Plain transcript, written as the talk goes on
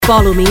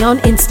Follow me on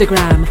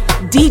Instagram,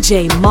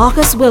 DJ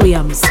Marcus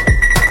Williams.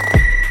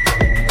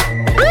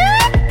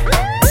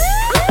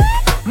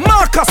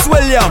 Marcus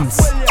Williams.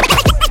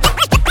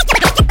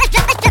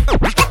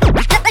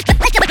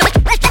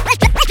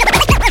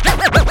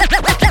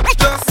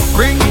 Just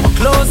bring it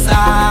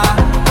closer.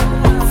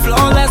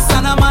 Flawless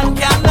and a man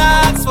can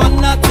ask for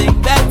nothing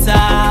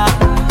better.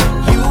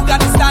 You got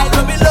the style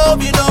of me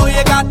love, you know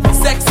you got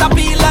sex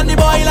appeal and the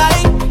boy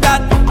like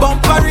that.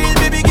 Bumper real,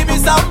 baby, give me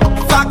some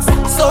facts.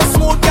 So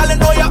smooth, girl, you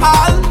know you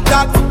all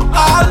that,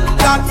 all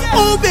that.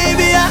 Oh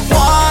baby, I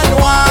want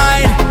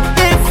wine.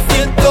 If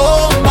you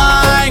don't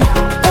mind,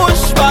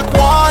 push back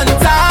one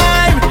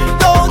time.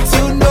 Don't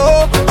you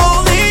know,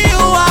 only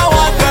you I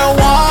want, girl,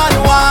 one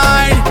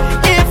wine.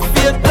 If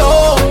you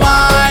don't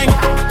mind,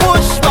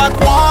 push back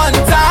one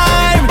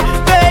time.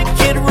 Make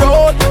it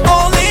roll,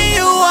 only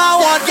you I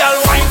want, girl,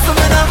 wine for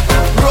me now,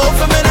 roll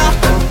for me now.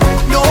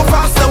 No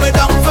fast, so way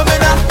down for me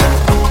now.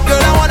 Girl,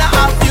 I wanna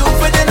have you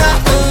for dinner.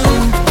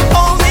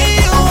 Only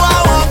you I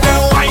want,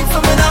 girl, wine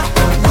for me now,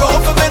 roll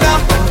for me now.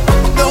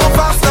 No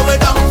fast, so way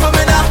down for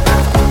me now.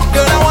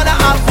 Girl, I wanna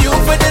have you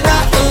for dinner.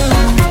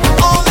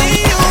 Only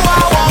you I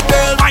want,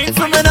 girl, wine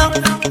for me now,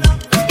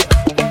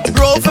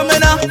 roll for me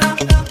now.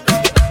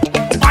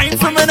 Wine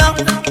for me now.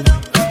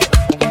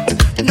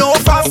 No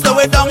fast, so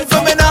way down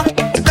for me now.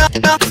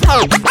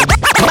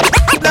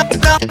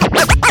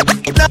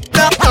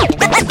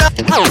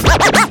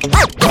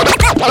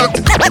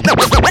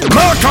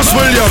 Marcus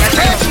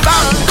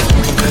Williams.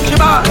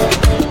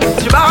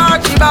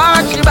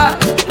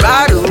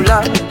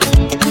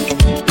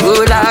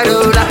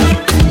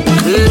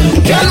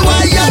 Girl,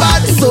 why you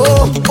bad so?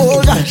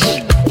 Oh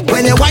gosh.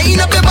 When you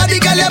wind up your body,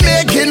 girl, you're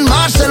making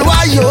Marshall.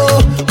 Why you?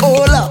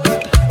 Hold up.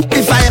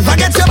 If I ever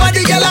get your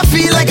body, girl, I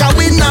feel like I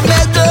win a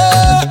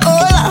medal.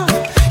 Hold up.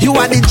 You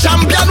are the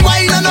champion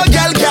wine and no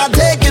girl can't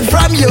take it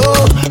from you.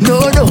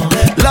 No, no.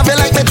 Love you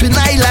like between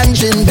Island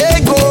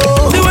Jinbego.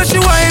 The way she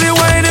whine it,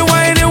 whine it,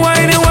 whine it,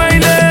 whine it,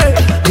 whine it.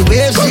 The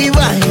way she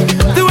whine.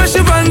 The way she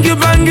bang it,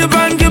 bang it,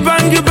 bang it,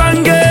 bang it,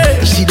 bang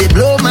it. She did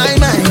blow my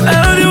mind.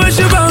 Oh, the way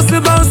she bounce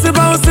it, bounce it,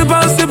 bounce it,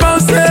 bounce it,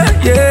 bounce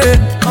it,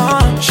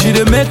 yeah. She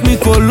dey make me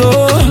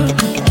colo.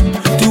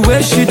 The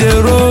way she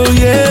dey roll,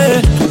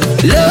 yeah.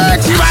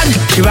 Look, she bad,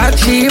 she bad,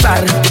 she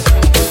bad.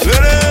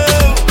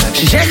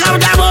 She shake out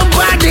that bum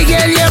body,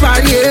 girl, yeah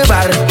bad, yeah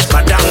bad.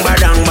 Badang,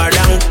 badang,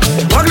 badang.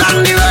 Walk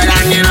down the road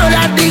and you know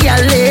that the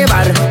girl, yeah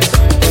bad.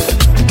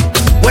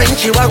 When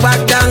she walk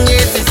back down,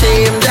 it's the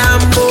same damn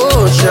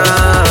motion.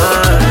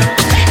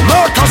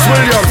 Marcus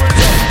Williams.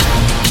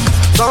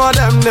 Some of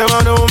them never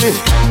know me.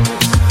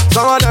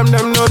 Some of them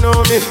don't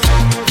know me.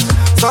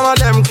 Some of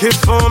them keep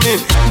for me.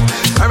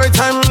 Every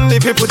time the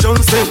people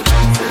jump in.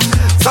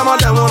 Some of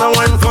them wanna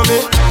whine for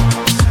me.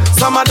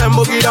 Some of them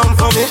boogie down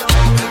for me.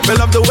 Me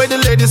love the way the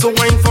ladies will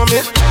whine for me.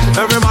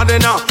 Everybody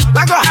now,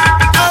 like a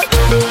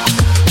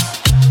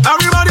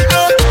everybody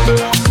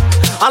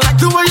I like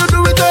the way you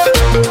do it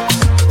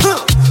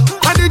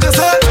What did you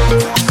say?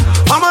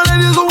 All my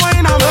ladies will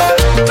whine on me.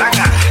 Like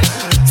a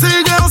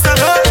see girls that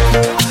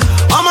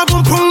I'm a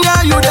boom boom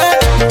guy, you there.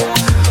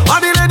 All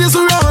the ladies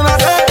who run out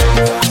there.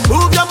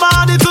 Move your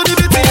body to the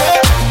beat,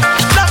 yeah.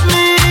 Love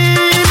me,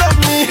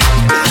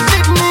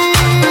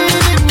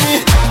 need me.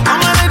 All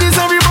my ladies,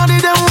 everybody,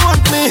 they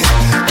want me.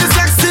 The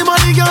sexy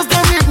body girls,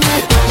 they need me.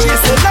 She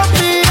said love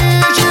me,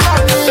 she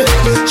love me.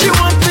 She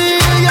want me,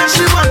 yeah,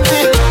 she want me.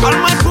 All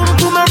my boom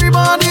boom,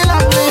 everybody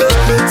love me.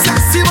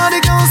 Sexy body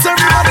girls,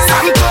 everybody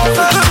sanko.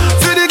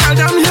 See the girl,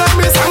 them hear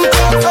me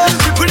sanko.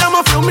 People, them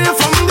a feel me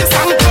from the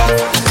sanko.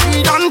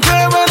 We don't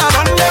care when I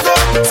don't go.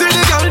 See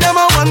the girl, them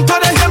a want to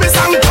they hear me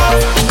sanko.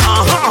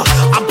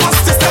 I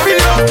bust the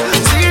stereo.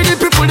 See the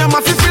people, them a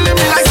feeling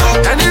me like so.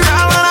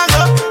 Anywhere when I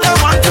go, they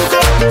want to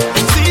go.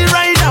 See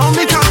right now,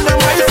 me come them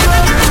way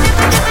through.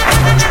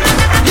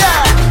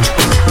 Yeah,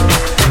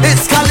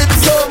 it's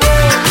Calypso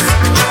words.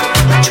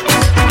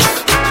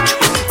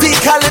 The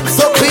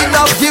Calypso queen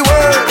of the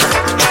world.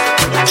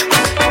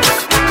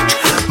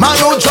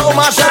 Manu Joe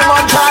Marshall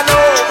Montano.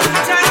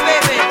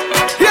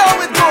 Here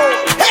we go.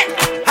 Hey.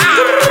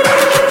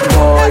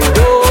 Boy,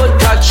 don't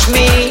touch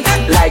me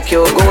like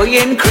you're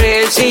going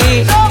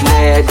crazy.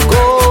 Let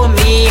go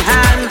me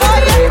hand,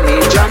 let me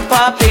jump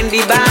up in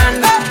the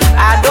band.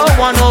 I don't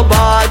want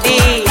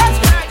nobody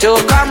to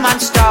come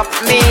and stop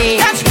me.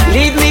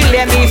 Leave me,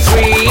 let me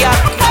free up.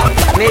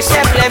 Me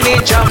step, let me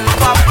jump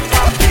up.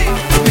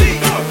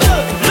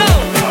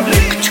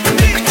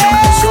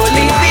 So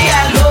leave me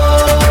alone.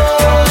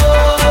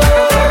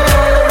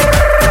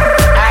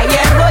 I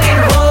am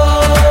going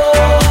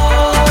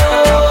home.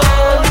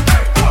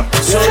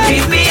 So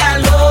leave me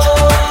alone.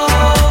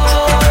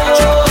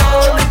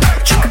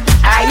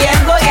 I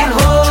am going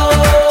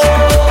home.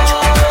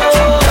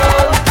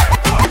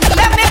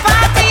 Let me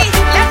party,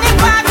 let me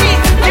party,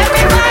 let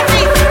me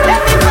party,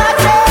 let me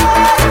party.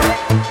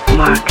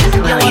 Marcus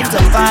You want to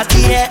party,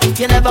 yeah.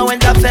 You never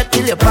went to fete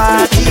till you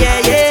party, yeah,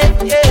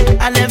 yeah,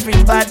 yeah. And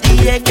everybody,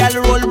 yeah,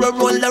 girl,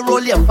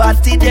 roll your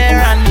body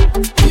there. And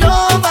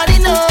nobody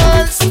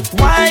knows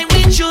why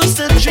we choose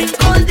to drink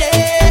all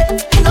day.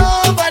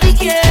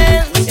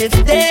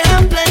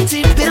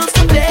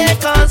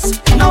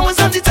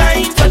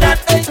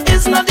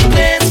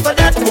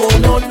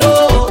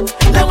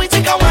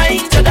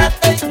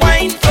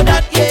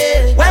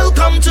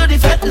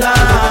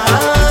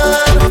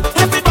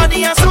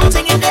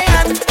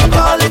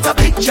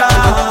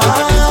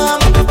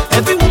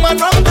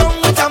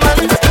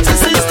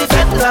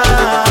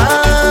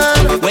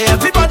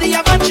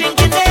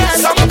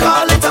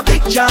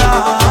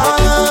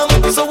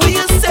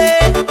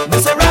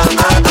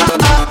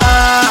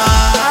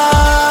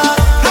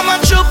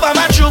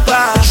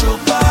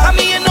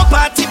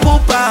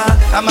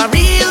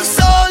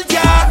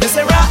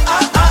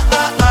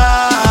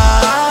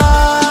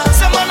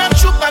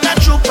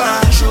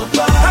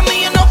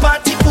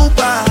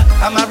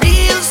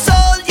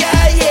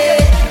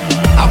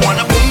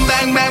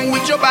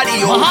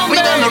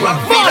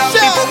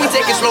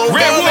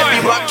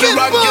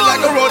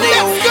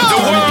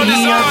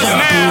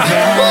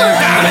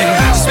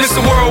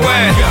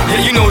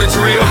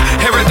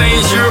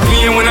 Everything's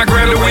European when I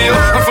grab the wheel.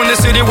 I'm from the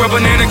city where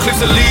banana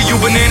clips will lead you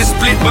banana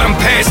split, but I'm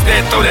past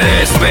that, throw that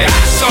ass back.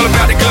 It's all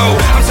about the globe.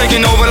 I'm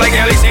taking over like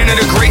Alexander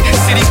the Great.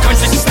 Cities,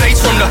 countries, and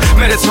states from the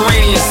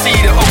Mediterranean Sea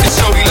to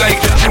Okeechobee Lake.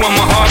 You want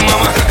my heart,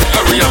 mama?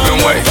 Hurry up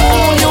and wait.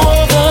 Pull you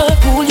over,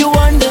 pull you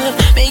under,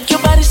 make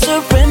your body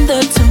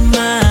surrender to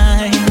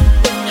mine.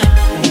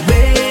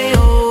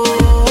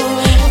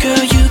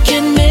 Girl, you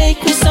can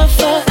make me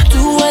suffer,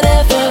 do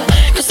whatever,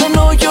 'cause I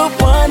know you're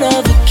one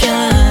of a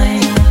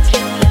kind.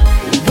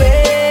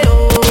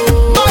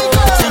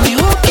 Tell me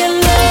who can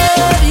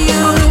love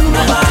you,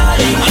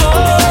 nobody,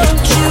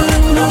 hold you,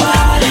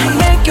 nobody,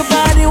 make your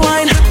body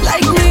whine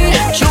like me.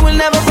 You will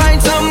never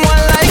find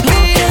someone like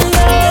me. Who can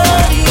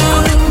love you,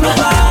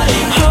 nobody,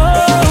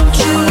 hold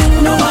you,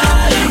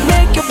 nobody,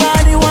 make your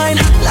body whine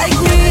like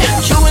me.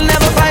 You will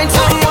never find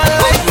someone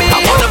like me. I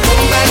wanna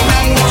boom bang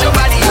bang with your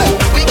body, yo.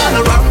 We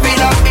gonna rock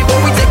it up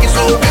before we take it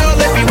slow, girl.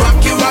 Let me rock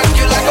you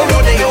like a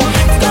rodeo.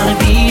 It's gonna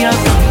be a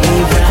bumpy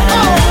ride.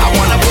 I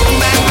wanna boom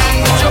bang bang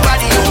with your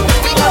body, yo.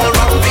 We gonna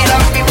rock it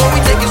up before we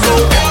take it slow,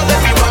 girl. Let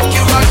me rock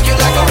you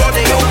like a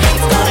rodeo.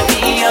 It's gonna be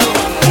a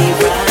bumpy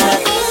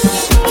ride.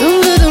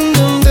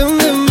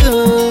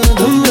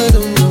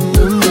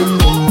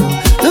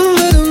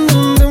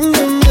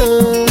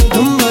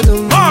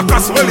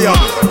 Marcus Williams.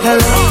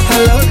 Hello,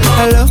 hello,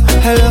 hello,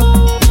 hello.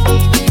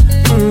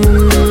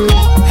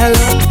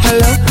 Hello,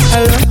 hello,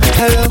 hello,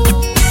 hello.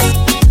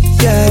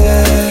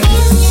 Yeah,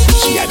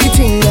 she had the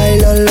thing I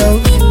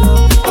love.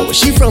 How was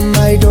she from?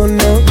 I don't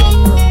know.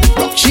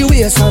 Rock she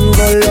waist and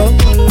go low.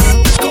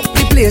 Up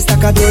the place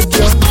like a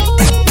dojo.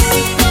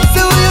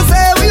 So what you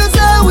say? What you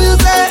say? What you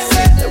say?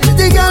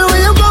 Pretty girl, when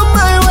you come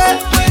my way,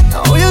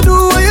 how you do?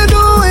 What you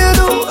do? What you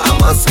do? I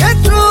must get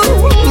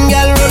through.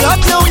 Girl, roll up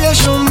now, you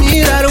show me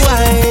that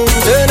wine.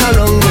 Turn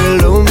around, girl,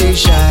 don't be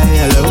shy.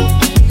 Hello,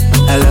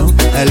 hello,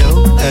 hello,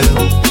 hello.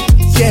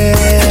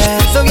 Yeah,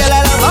 so girl,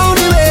 I love how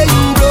the way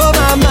you blow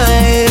my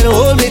mind.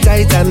 Hold me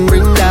tight and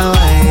bring that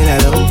wine.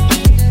 Hello,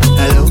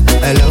 hello,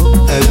 hello,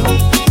 hello.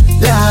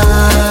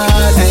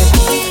 Lord, hey.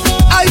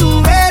 Are you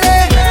ready?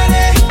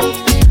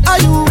 Are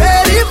you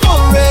ready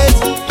for it?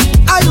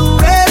 Are you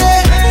ready?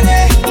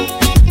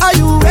 Are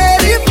you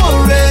ready for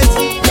it?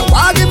 You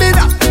want give me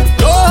that?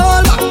 No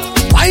hold back,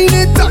 wind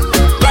it up,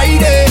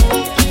 ride it,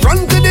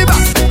 front to the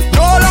back,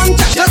 no long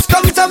chat. Just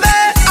come to me,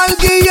 I'll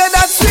give you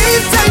that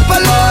sweet type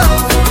of love,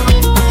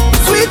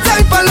 sweet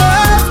type of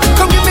love.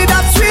 Come give me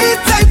that sweet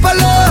type of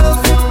love,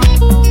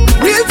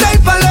 real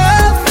type of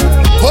love.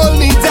 Hold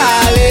me,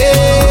 darling,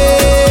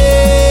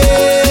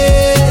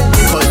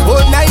 'cause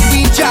whole night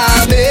we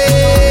jamming.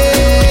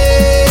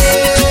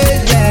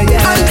 Yeah,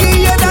 yeah. I'll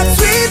give you that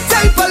sweet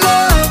type of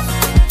love,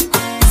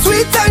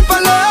 sweet type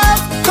of love.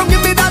 Come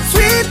give me that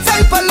sweet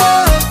type of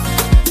love,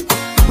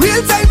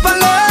 real type of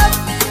love.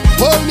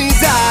 Hold me,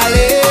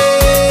 darling,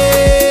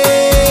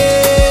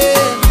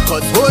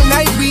 'cause whole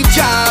night we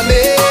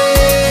jamming.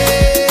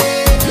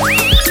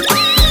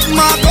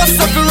 Marcus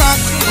up rock,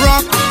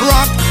 rock,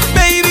 rock,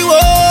 baby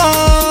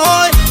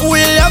boy.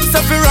 Williams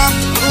up rock,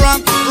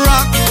 rock,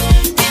 rock,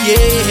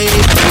 yeah.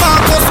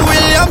 Marcus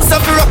Williams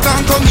up rock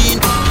and come in.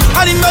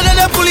 And in better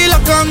the pulley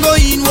lock and go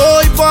in.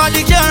 Boy,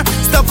 party car,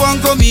 stop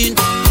and come in.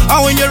 And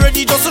when you're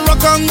ready, just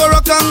rock and go,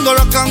 rock and go,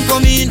 rock and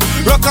come in,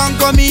 rock and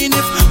come in.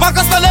 If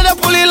Marcus let the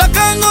pulley lock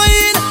and go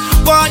in,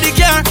 party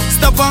car,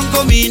 stop and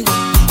come in.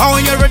 And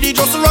when you're ready,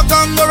 just rock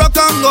and go, rock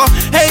and go.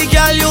 Hey,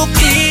 girl, you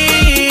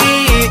clean,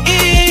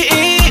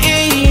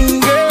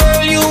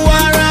 girl, you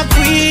are a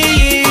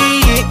queen.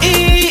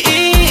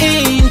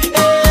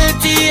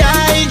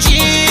 LTIG,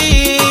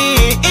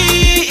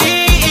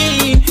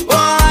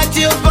 what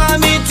you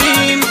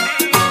permitting?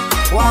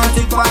 Want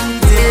it one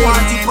day,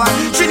 want it one.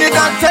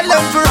 Trinidad, tell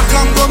them for rock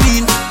and come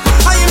in.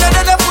 And you let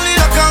them pull it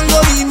rock and go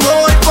in.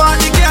 Boy,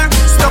 party car,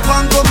 stop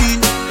and come in.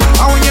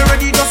 And when you're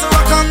ready, just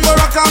rock and go,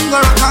 rock and go,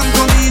 rock and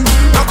come in,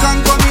 rock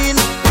and come in.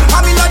 I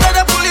mean, let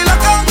them pull it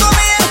rock and come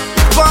in.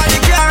 Party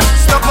car,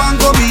 stop and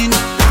come in.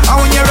 And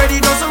when you're ready,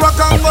 just rock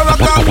and go, rock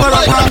and go,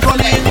 rock and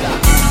come in.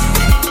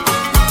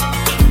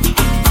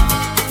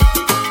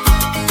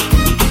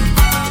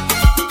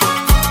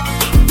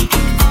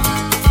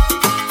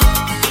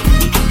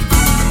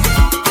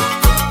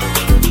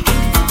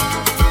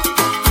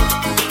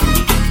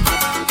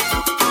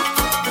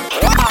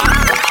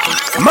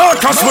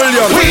 Marcus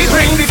Williams. We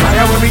bring the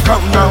fire when we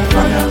come down.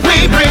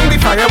 We bring the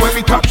fire when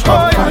we touch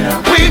down.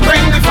 We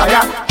bring the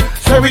fire.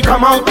 So we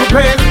come out to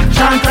play,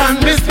 chant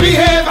and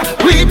misbehave.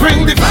 We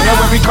bring the fire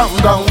when we come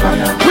down.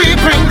 We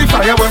bring the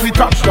fire when we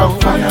touch down.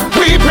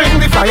 We bring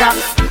the fire.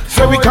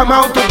 So we come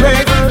out to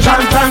play,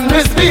 chant and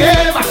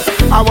misbehave.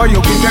 How are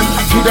you give them,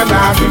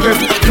 now, give them,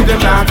 give them,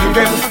 now, give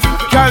them.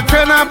 Can't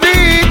turn a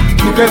beat.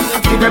 Give them,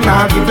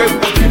 now, give them,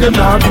 give them,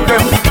 now, give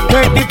them.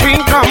 Make the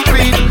thing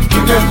complete.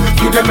 Give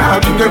them, now,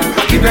 give them,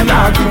 give them,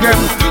 now, give them.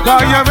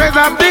 Call your red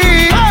a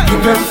beat.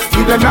 Give them,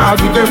 now,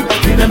 give them,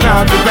 give them,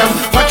 now, give them.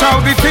 Watch how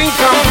the thing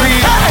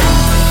complete.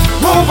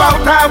 Move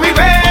out how we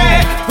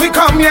way. We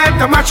come here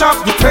to match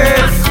up the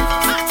place.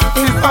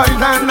 It's all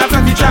done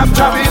after the job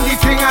in the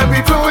thing and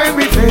we do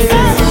everything.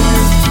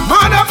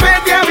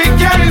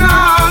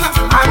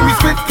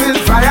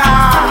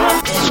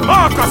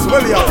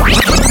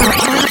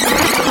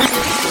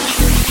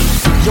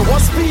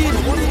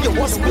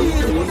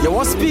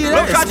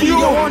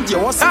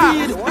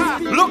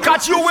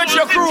 that's you with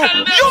your crew.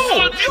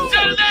 You!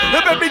 The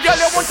baby girl,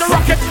 you want to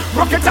rock it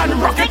and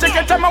rock it. Take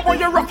your time, I want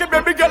you rock it,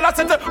 baby girl. I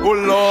said, oh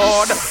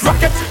Lord,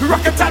 rock it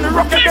and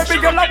rock it,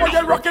 baby girl. I want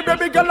you rock it,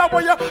 baby girl. I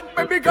want you,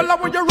 baby girl. I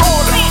want you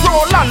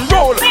roll and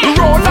roll,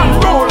 roll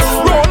and roll,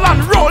 roll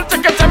and roll.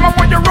 Take your time, I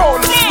want you roll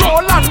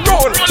and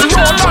roll,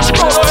 roll and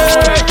roll.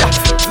 Hey,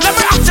 let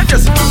me ask you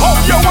this: how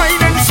you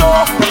whining so?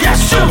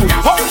 Yes, you.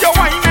 How you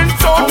whining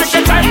so? Take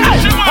your time.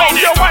 How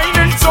you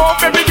whining so,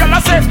 baby girl?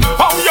 I say,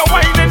 how you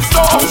whining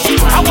so?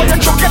 I want you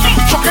chuck it and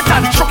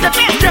chuck it.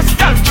 Yes,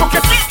 girl, chuck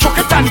it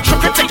and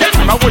chuck it. Take your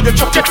time. I want you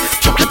chuck it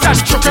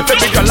and chuck it,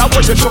 baby girl. I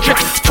want you chuck it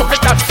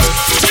and.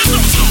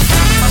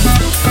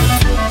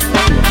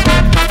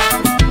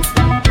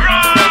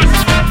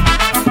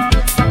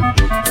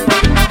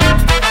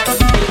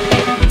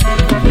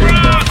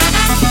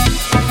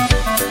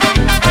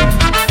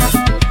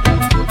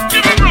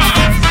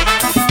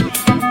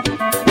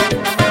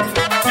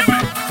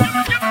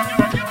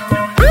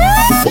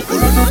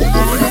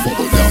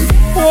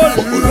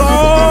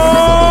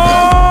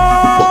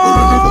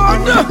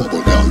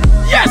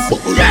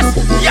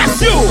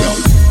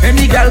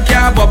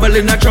 Bubble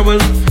in a trouble.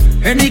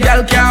 Any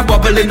gal can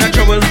bubble in a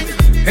trouble.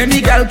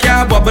 Any gal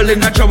can bubble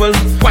in a trouble.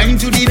 Wine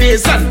to the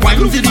bass and wine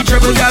to the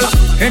treble, gal.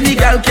 Any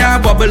gal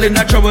can bubble in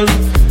a trouble.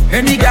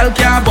 Any gal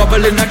can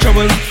bubble in a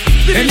trouble.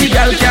 Any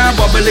gal can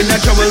bubble in a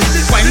trouble.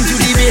 Wine to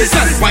the bass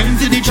and wine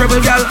to the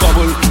treble, gal.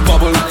 Bubble,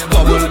 bubble,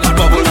 bubble,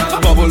 bubble,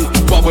 bubble,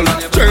 bubble.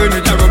 Turn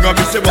it around and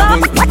me say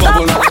bubble,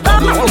 bubble,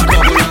 bubble,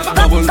 bubble,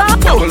 bubble,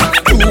 bubble.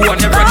 Two on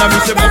your friend and me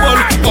say bubble,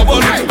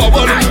 bubble,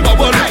 bubble,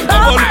 bubble,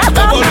 bubble,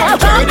 bubble.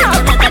 Turn it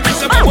around.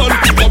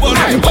 Bubble, bubble,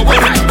 bubble,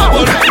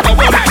 bubble,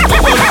 bubble,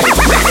 bubble.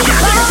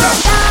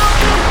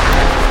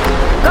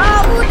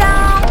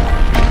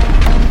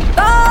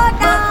 Go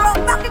down,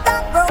 go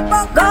down,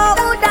 go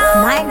down.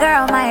 My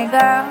girl,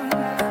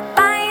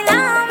 baila,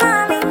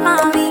 mami,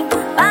 mami,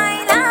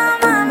 baila,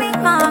 mami,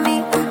 mami,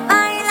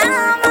 baila,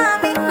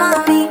 mami,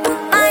 mami,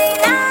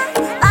 baila,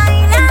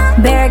 baila.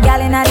 Bear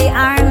gal inna the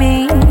army,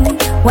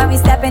 when we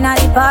step inna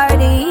the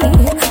party,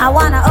 I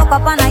wanna hook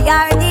up on a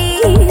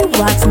yardie.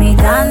 Watch me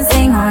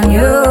dancing on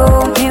you.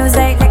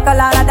 Music like a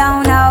lot, I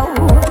don't know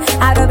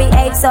how to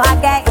behave, so I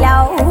get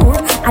low.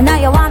 I know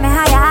you want me,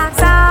 how you act,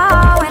 so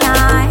when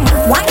I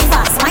wine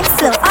fast, wine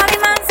slow. All the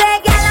man say,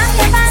 girl, I'm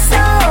your man,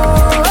 so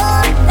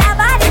that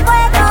body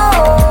fuego,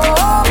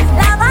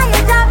 that body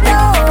drop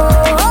low.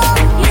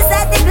 You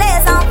set the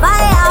place on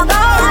fire,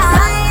 go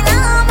baila,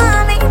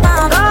 mami,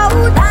 mama, go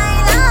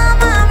baila,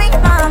 mami,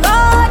 mama, go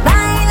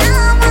baila,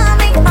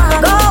 mami, mama,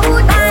 go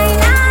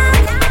baila.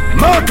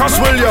 Marcus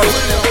Williams.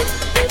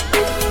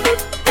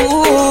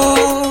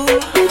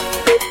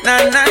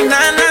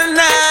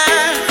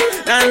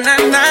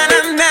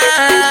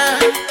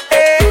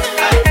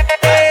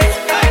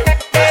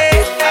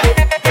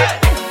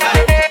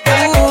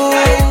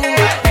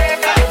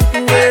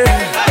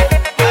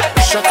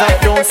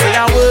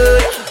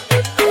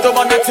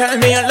 Tell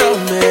me you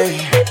love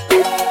me,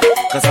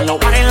 'cause all the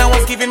while I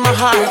was giving my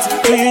heart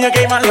to you, you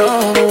gave my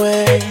love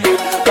away.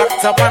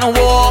 Backed up and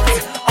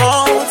walked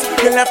out,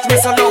 you left me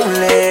so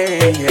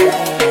lonely, yeah.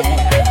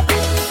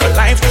 But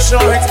life's too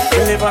short to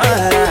live a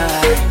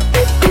life,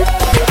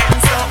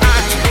 and so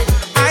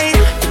I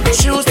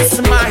choose to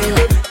smile.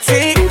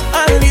 Take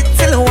a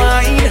little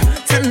wine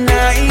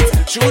tonight,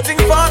 shooting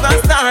for the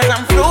stars,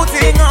 I'm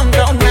floating on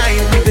the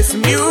night. This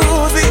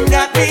music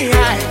got me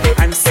high,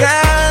 I'm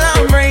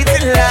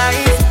celebrating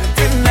life.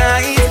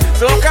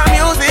 Soca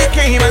music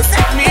came and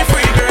set me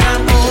free, girl,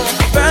 I'm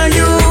over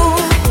you.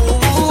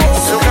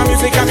 Soca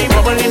music got me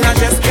bubbling, I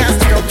just can't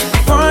stop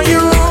for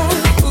you.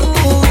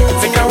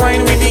 Take a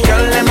wine with the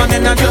girl, lemon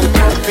and I jump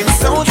up, it's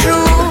so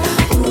true.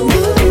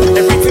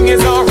 Everything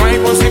is alright,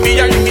 once we be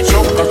a limit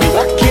choke.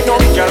 Rock it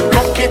up, girl,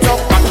 rock it up,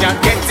 I can't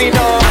get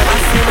enough.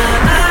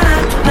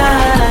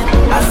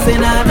 I say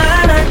na na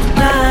na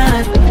na, I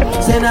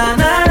say na na na na, say na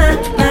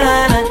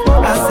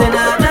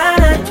na na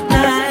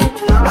na,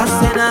 I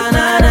say na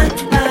na na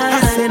na, I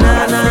say na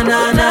na na.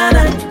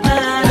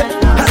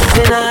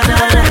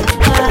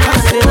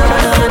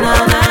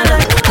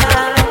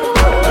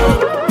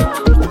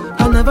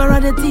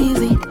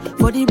 Easy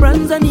for the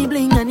brands and the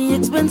bling and the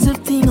expensive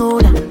thing, oh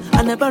that.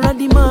 I never had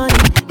the money,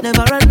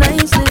 never had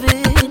nice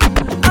living.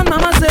 And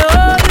mama say,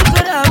 oh, you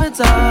could have it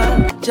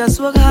all,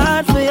 just work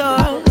hard for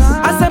yours.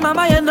 I say,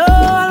 mama, you know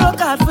I'll work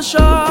hard for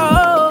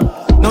sure.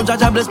 Now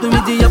Jaja bless me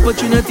with the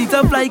opportunity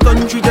to fly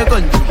country to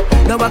country.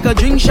 Now I could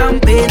drink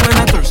champagne when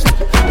I thirst.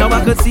 Now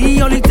I could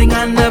see only thing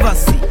I never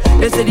see.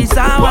 They say this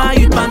hour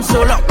you'd man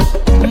so long,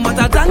 but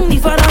I thank the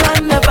father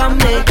and the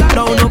family.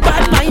 Now no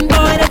bad mind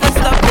boy that can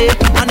stop me.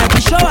 And at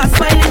the show I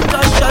smiling,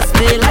 just trust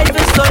me. Life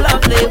is so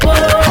lovely, whoa.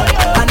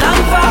 And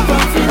I'm far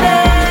from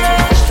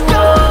finished,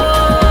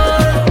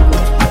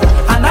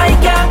 whoa. And I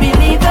can't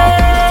believe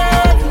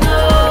it, no.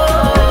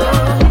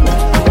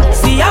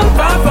 See, I'm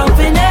far from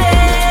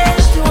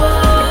finished,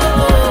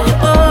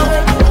 whoa.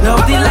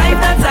 Love the life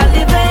that I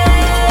live in.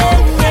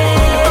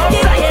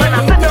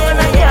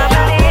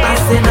 I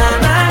say na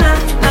na na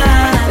na,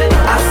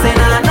 I say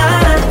na na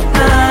na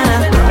na.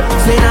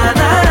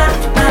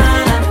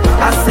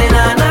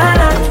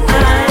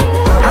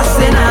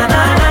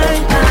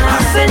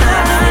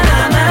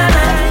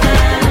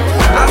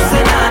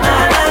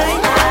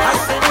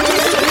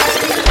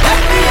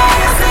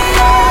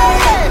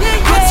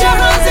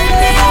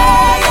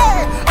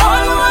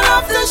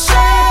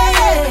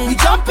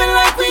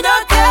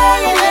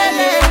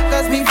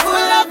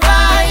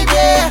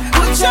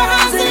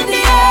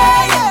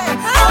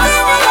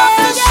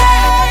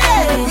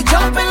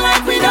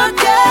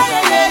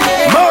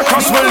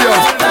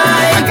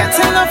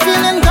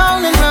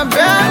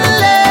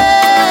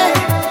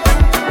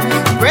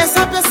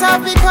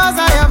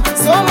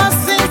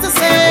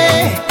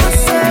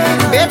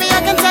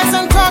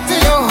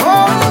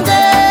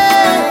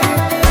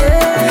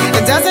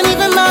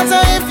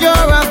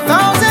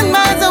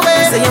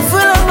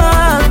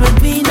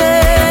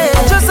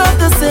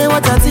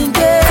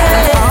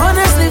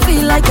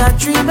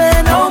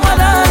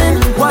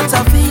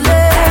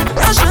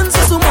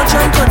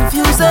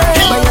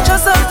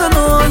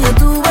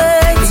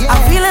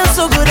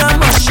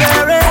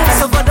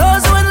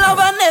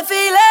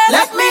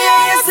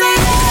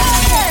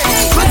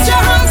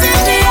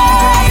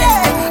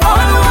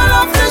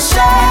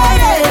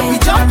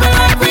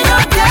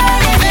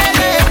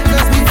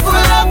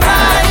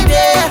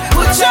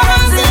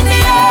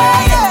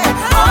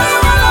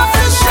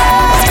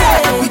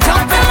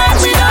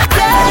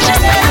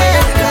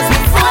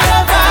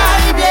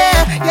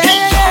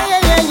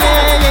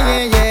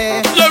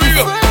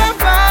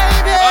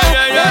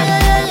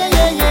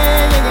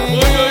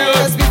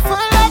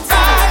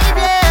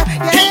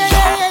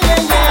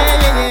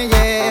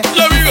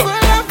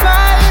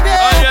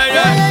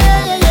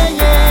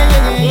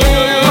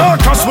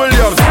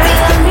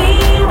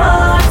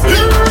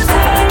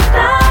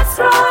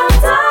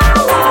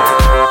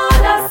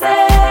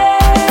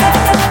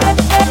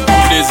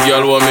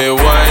 girl want me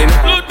wine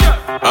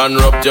and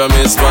rupture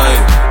me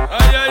spine.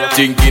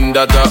 Thinking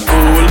that a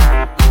fool,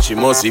 she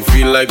must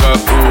feel like a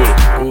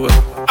fool.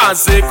 I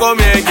say come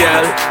here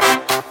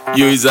girl,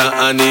 you is an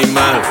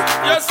animal.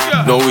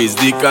 No is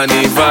the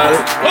carnival.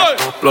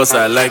 Plus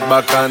I like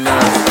bacchanal.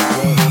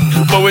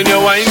 But when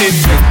you're whining,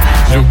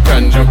 juke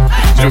and juke,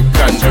 juke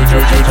and juke,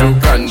 juke,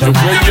 juke and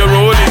juke. When you're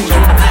rolling,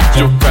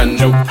 juke and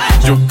juke,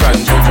 juke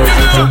and juke,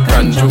 juke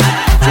and juke.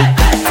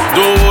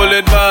 Don't hold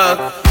it back,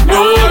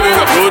 no,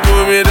 don't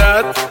do me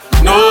that.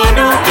 No,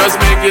 just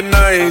make it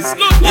nice.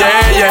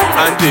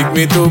 Yeah, and take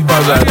me to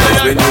paradise.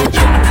 When you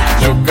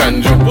juke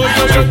and juke,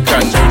 juke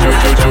and juke,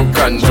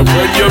 juke and juke.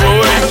 When you're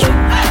rolling,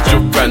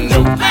 juke and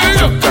juke,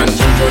 juke and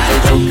juke,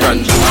 juke and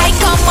juke. I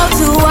come up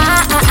to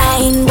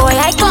wine, boy,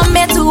 I come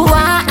here to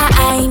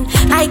wine.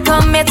 I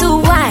come here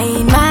to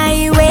wine,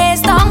 my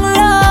waist down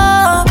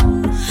low.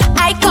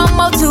 I come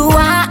up to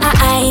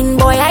wine,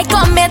 boy, I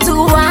come here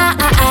to wine.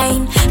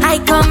 I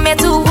come here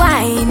to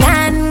wine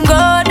and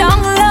go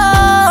down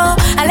low.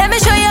 And let me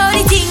show you how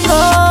the thing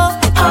go.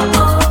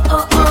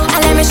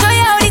 And let me show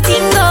you how the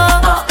thing go.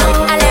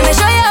 And let me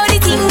show you how the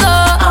thing go.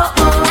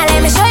 And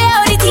let me show you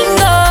how the thing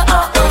go.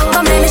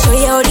 Come let me show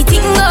you how the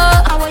thing go.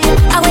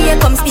 I want you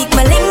come speak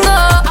my lingo.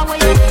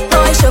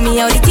 Boy, show me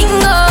how the thing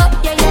go.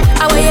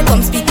 I want you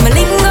come speak my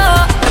lingo.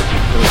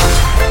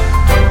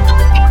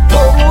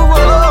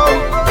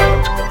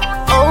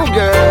 Oh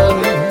girl,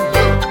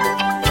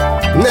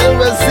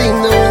 never seen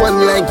no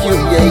one like you,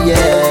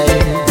 yeah.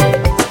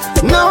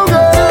 No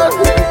girl,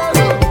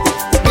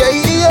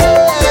 yeah.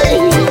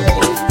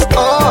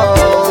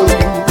 Oh,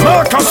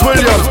 Marcus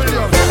Williams.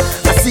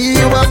 I see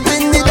you up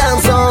in the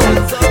dance hall,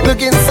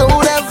 looking so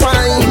damn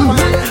fine.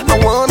 I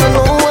wanna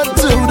know what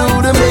to do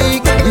to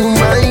make you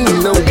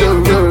mine, no girl.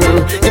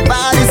 Your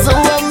body's so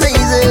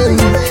amazing,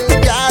 you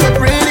got a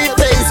pretty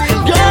face,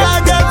 girl. I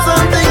got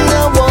something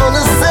I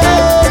wanna say,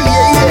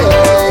 yeah.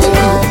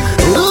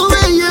 The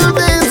way you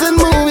dance and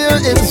move your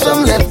hips from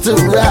left to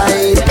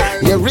right,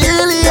 you're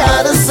really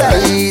out of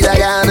sight. I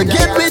gotta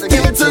get with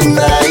you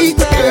tonight,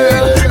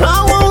 girl.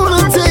 I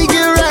wanna take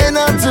you right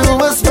now to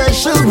a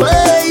special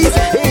place.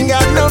 Ain't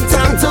got no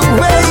time to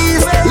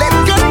waste. Let's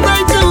get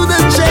right to the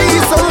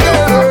chase, oh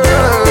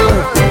girl.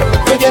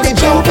 Forget the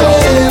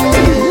jumping,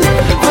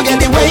 forget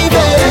the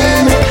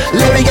waving.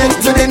 Let me get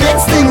to the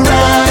next thing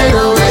right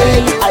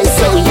away. I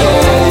say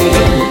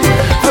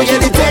yeah. Forget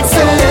the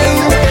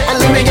texting, and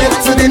let me get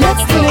to the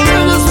next thing.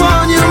 I just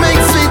want you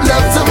make sweet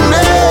love to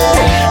me.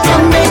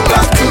 Come make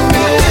love to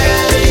me.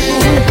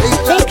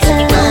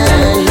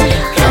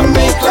 Come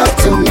make love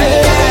to me.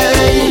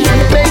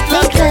 Make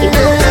love to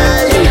me.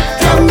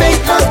 Come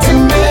make love to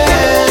me.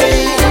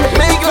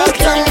 Make love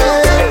to me.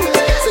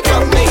 So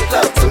come make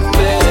love to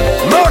me.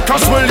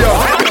 Marcus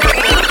Williams.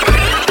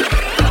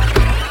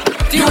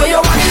 The way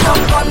you wind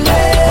up on me,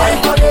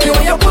 the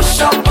way you push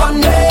up on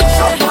me,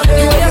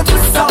 the way you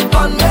twist up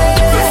on me,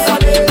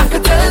 I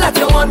can tell that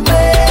you want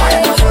me.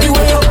 The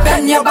way you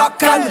bend your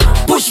back and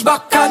push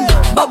back and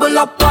bubble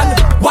up and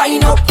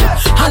wind up.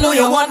 I know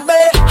you want me,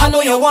 I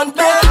know you want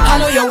me, I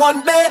know you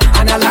want me,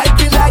 and I like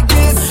it like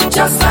this,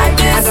 just like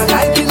this. And I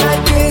like it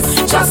like this,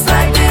 just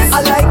like this.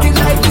 I like it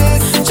like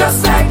this,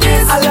 just like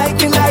this. I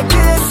like it like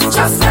this,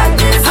 just like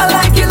this. I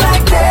like it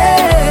like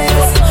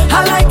this.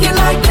 I like it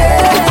like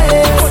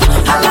this.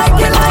 I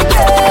like it like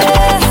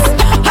this.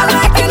 I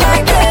like it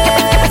like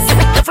this.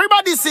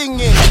 Everybody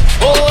singing.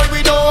 Oh,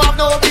 we don't have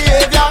no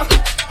behavior.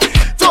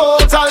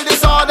 Total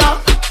disorder.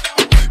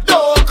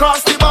 Don't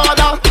cross the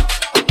border.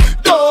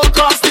 Don't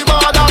cross the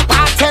border.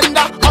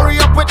 Bartender, hurry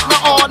up with my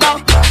order.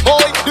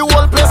 Boy, the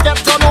whole place get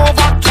turned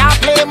over. Can't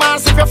play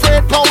mass if you're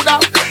afraid powder.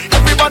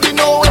 Everybody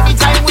know every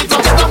time we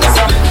touch them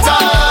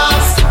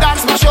splinters.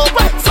 Dance my show.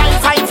 Fine,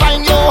 fine,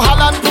 fine. Yo,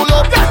 Holland pull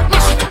up.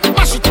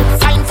 Mash it,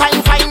 fine,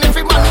 fine, fine.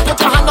 Every man put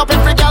your hand up.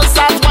 Every girl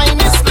start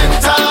whining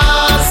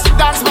splinters.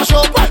 Dance my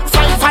show.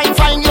 Fine, fine,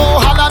 fine. Yo,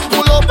 Holland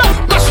pull up.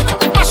 Mash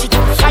it,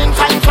 fine,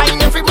 fine,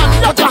 fine. Every man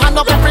put your hand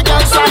up. Every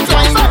girl start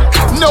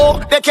whining. No,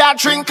 they can't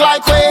drink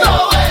like we.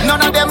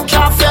 None of them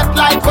can't fit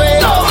like we.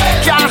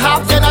 Can't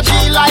have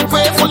energy like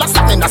we. Full of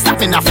stamina,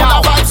 full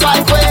of vibes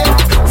like we.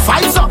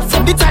 Vibes up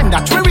from the time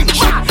that we reach.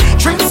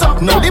 Drinks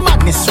up, now the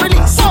madness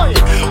release.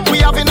 We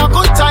having a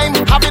good time,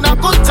 having a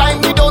good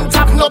time. We don't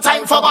have no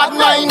time for bad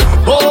mind.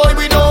 Boy,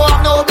 we don't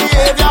have no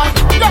behavior.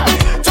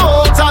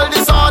 Total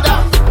disorder.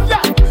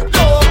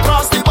 Don't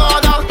cross the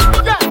border.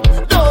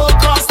 Don't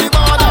cross the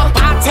border.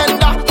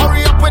 Bartender,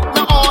 hurry up with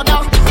my order.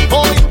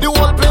 Boy, the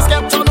whole place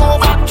get turned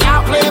over.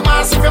 Can't play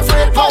mass if you're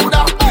afraid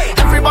powder.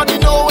 Everybody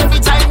know every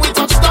time we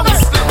touch them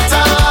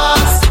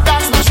splinters.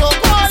 That's my show.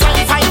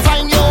 Fine, fine,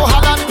 fine, yo.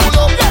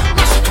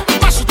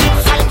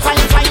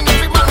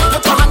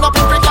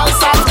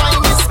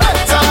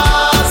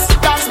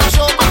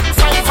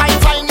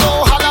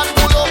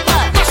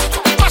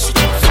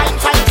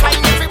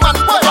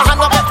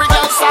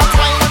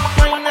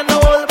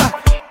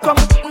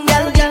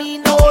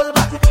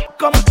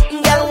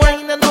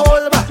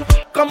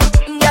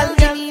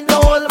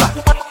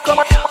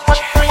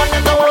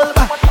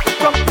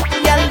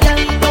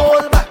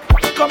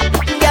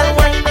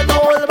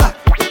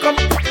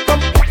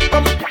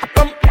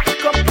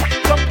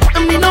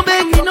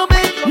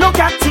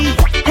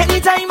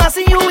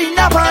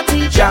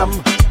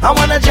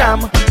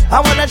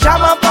 wanna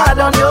jam up hard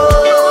on you.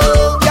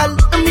 Girl,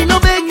 me no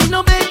beg,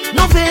 no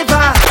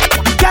favor.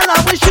 Girl, I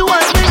wish you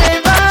was me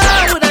neighbor.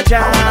 Woulda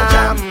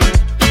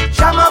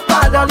jam up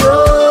hard on you.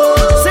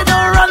 Say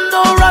don't run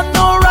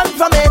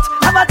from it.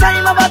 Have a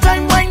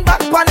time, wind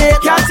back on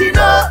it. Can't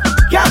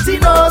see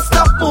no,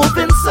 stop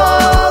moving so,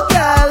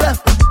 girl.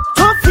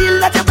 Don't feel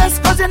like your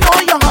best 'cause you know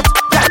you're hot.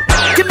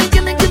 Girl,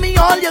 give me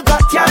all you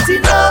got. Can't see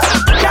no,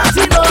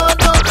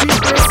 don't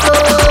treat me so.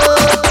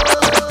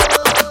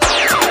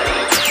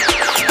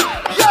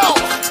 Yo,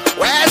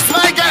 where's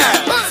my girl?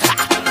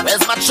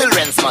 Where's my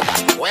children's mother?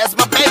 Where's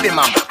my baby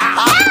mama?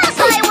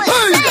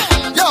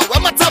 Yo,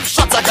 where my top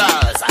shutter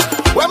girls?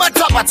 Where my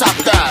top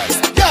girls?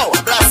 Yo,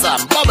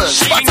 Blossom, Bubbles,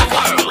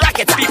 Buttercup,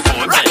 Racket,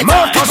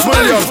 Marcus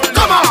Williams,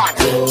 come on!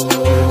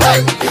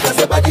 Hey, because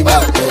your body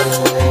well.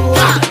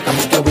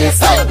 Make your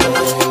waist up.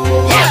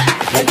 Yeah,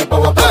 make it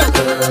power burn.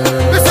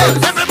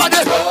 Listen, everybody,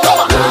 come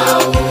on.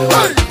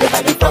 Hey, your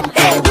body from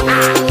hell.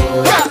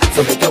 Yeah,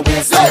 so make your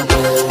waist up.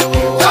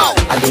 Yo,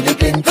 I do the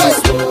clean kiss.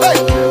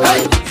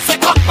 Hey, say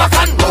cock back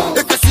and roll.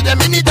 If you see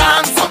them in the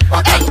dance,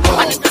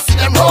 and if you see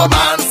them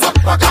romance,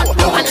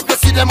 and if you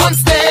see them on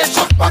stage,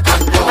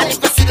 and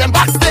if you see them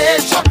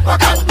backstage,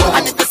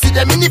 and if you see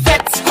them in the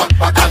fete,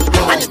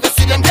 and if you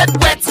see them get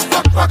wet,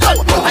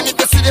 and if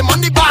you see them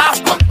on the bar,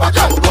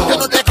 you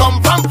know they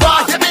come from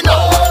far. Hear me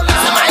now.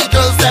 See my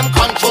girls them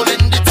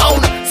controlling the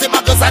town. See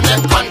my girls and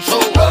them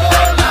control.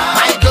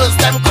 My girls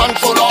them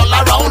control all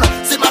around.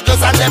 See my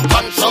girls and them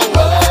control.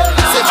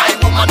 See my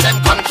woman them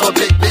control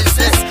big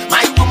business.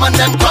 My woman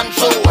them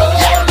control.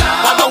 Yeah,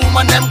 my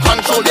woman them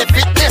control the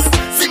fitness.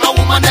 See my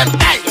woman them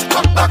hey.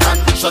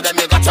 Show them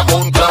you got your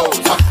own clothes.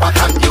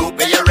 You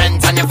pay your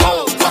rent and your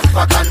phones.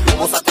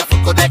 Most of your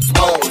food could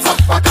expose.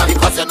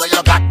 Because you know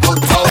you got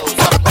good toes.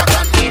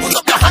 Put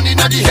up your hand in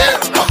the hair.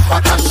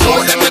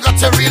 Show them you got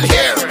your real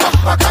hair.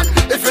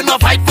 If you no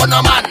fight for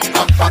no man,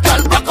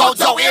 girl, rock out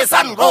your waist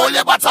and roll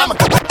your bottom.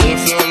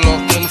 If you're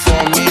looking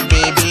for me,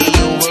 baby,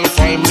 you will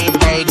find me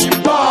by the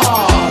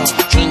bar,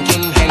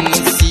 drinking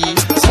Hennessy,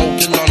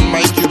 smoking on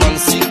my Cuban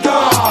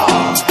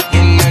cigar.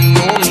 You may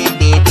know me,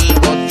 baby,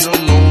 but you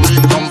know we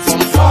come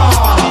from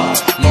far.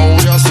 Now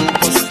we're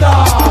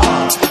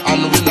superstar,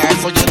 and we not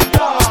forget.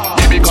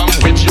 Baby, come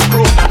with your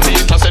crew.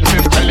 Latest and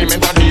fifth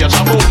element of the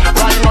shabu.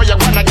 Right now you're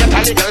gonna get a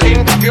little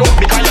interview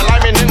because you're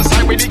living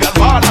inside with the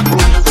Galvana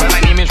crew. Well, my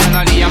name is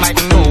Renali, I might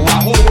know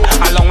who.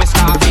 Along with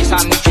Scarface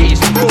and the Chase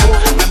the crew.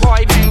 The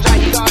boy Benja,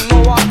 he don't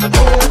know what to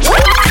do.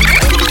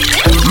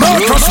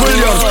 Marcus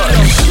Williams.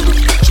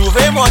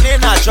 Juve money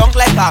in a junk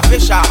like a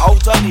fish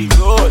out on the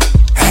road.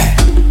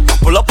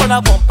 Pull up on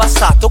a bumper,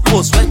 start to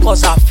post well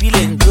cause I'm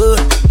feeling good.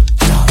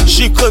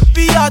 She could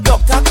be a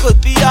doctor,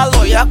 could be a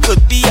lawyer,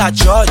 could be a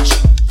judge.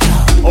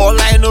 All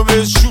I know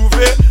is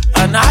Juve,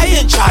 and I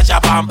in charge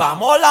of Bam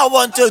Bam. All I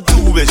want to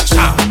do is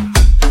jam.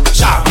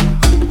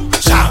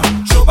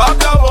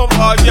 Chewbacca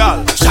bumper,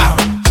 girl. Jam.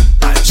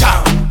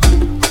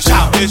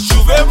 It's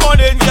Juve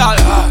morning, girl.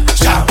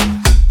 Jam.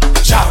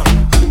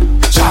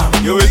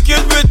 You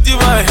wicked with the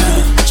mind.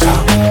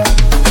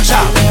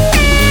 Jam.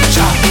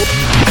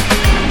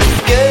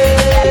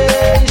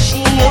 Girl,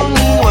 she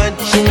only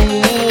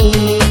watching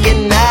me.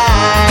 Can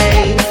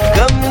I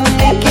come and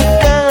make it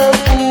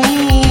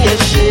company? Or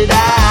should I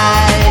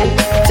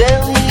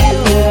tell you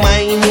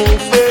my name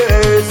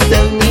first?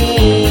 Tell me,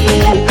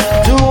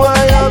 do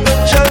I have a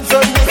chance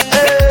on this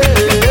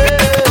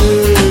earth?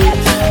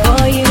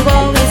 Oh, you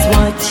always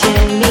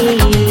watching me,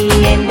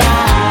 and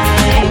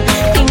I'm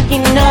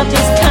thinking of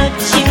just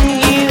touching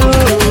you,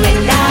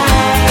 and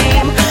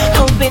I'm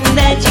hoping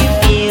that you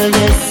feel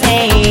the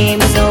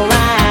same, so I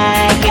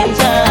can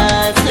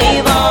just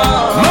live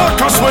on.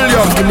 Marcus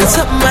Williams. Give me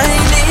something I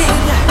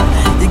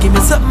need. You give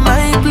me something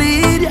I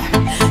bleed.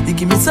 You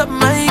give me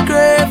something I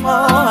crave.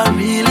 Oh, I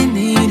really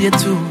need you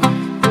too.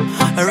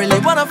 I really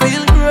wanna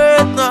feel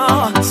great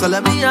now. So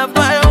let me have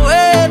my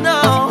way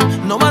now.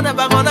 No one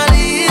ever gonna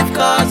leave,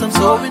 cause I'm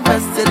so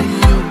invested in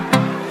you.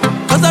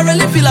 Cause I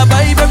really feel a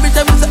vibe every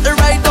time you set the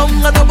right down.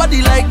 And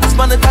nobody like this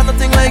man, it's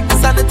nothing like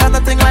this, and it's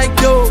nothing like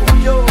you.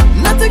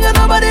 Nothing and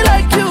nobody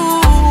like you.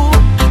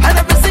 And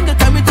every single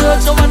time we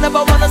touch, no one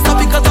ever wanna stop,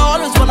 because I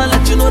always wanna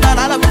let you know that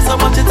I love you so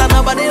much, it's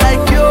nobody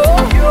like you.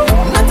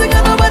 Nothing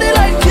and nobody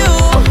like you.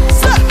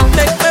 So,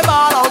 make me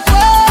ball out.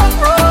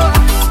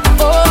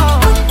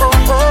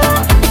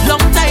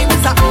 Long time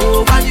is a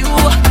overdue.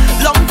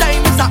 Long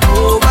time is a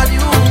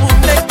overdue.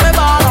 Make me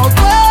ball out.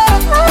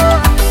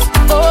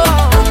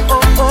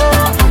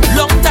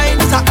 Long time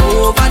is a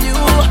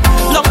overdue.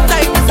 Long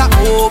time is a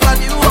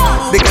overdue.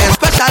 Because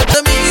special to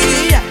me.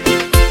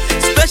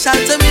 Special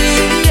to me.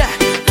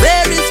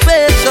 Very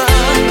special.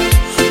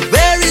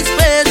 Very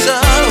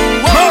special.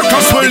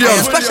 Marcus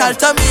Williams. Special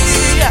to me.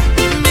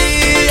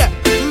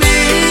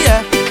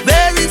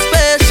 Very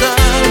special.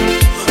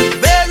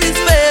 Very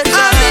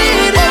special.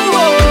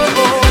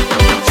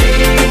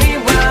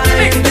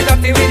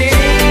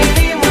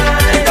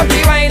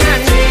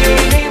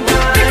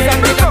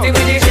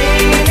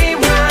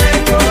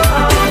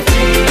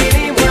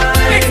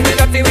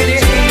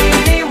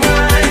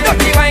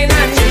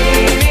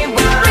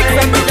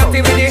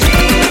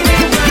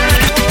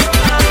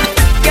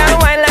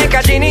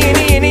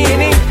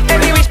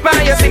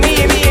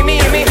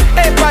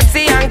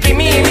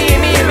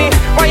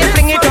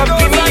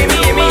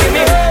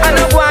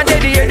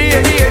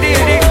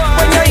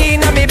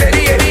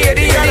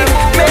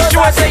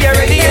 I say you're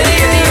ready.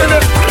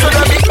 To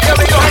the beat, here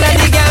we go. All of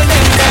the girls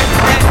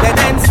them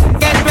dance,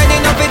 get ready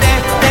now for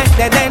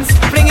dance,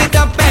 fling it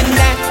up and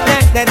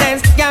dance,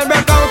 girl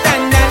rock out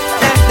and dance,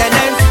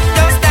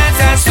 just dance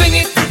and swing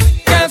it,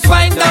 girls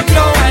wind down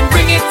low and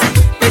bring it.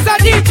 Mr.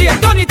 DJ,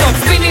 turn it up,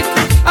 spin it,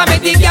 I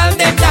make the girls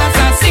them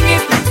dance and sing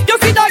it. You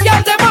see the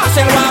girls them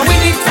Marshall want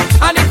win it,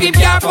 and if him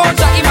can't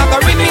punch her, him a go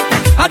rim it.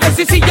 And just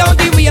to see how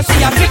the way she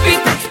a flip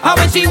it, and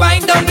when she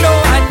wind down low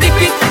and dip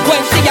it,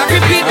 when she a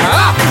grip it.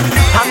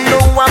 I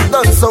know I've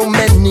done so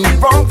many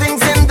wrong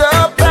things in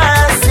the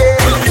past,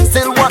 yeah.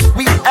 Still what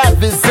we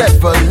have is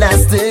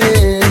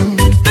everlasting.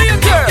 Do you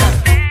care?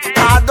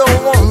 I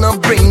don't wanna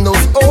bring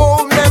those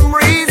old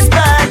memories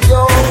back,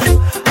 yo.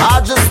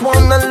 I just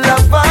wanna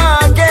love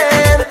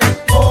again.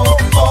 Oh,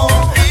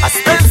 oh. I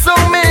spent so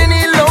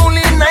many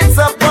lonely nights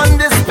up on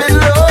this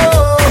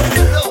pillow,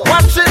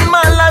 watching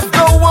my life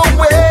go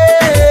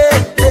away.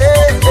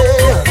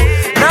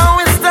 Now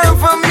it's time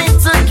for me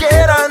to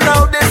get out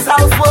of this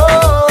house,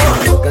 whoa.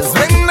 Cause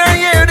when I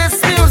hear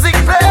this music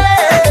play,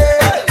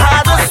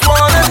 I just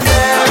wanna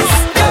dance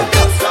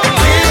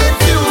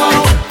with you.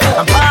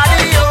 I'm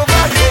party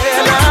over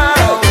here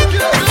now.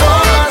 For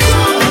us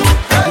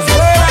is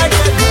where I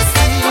get this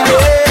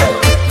feeling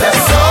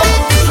that's so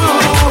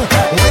true.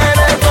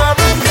 Whenever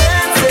I'm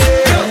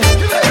dancing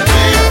with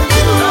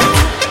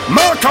you.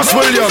 Marcus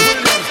Williams.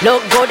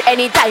 Look good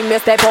anytime you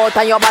step out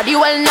and your body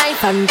well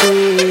nice and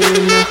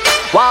clean.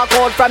 Walk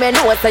out from your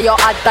nose so you're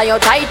hot and you're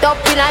tight up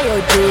in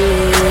your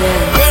jeans.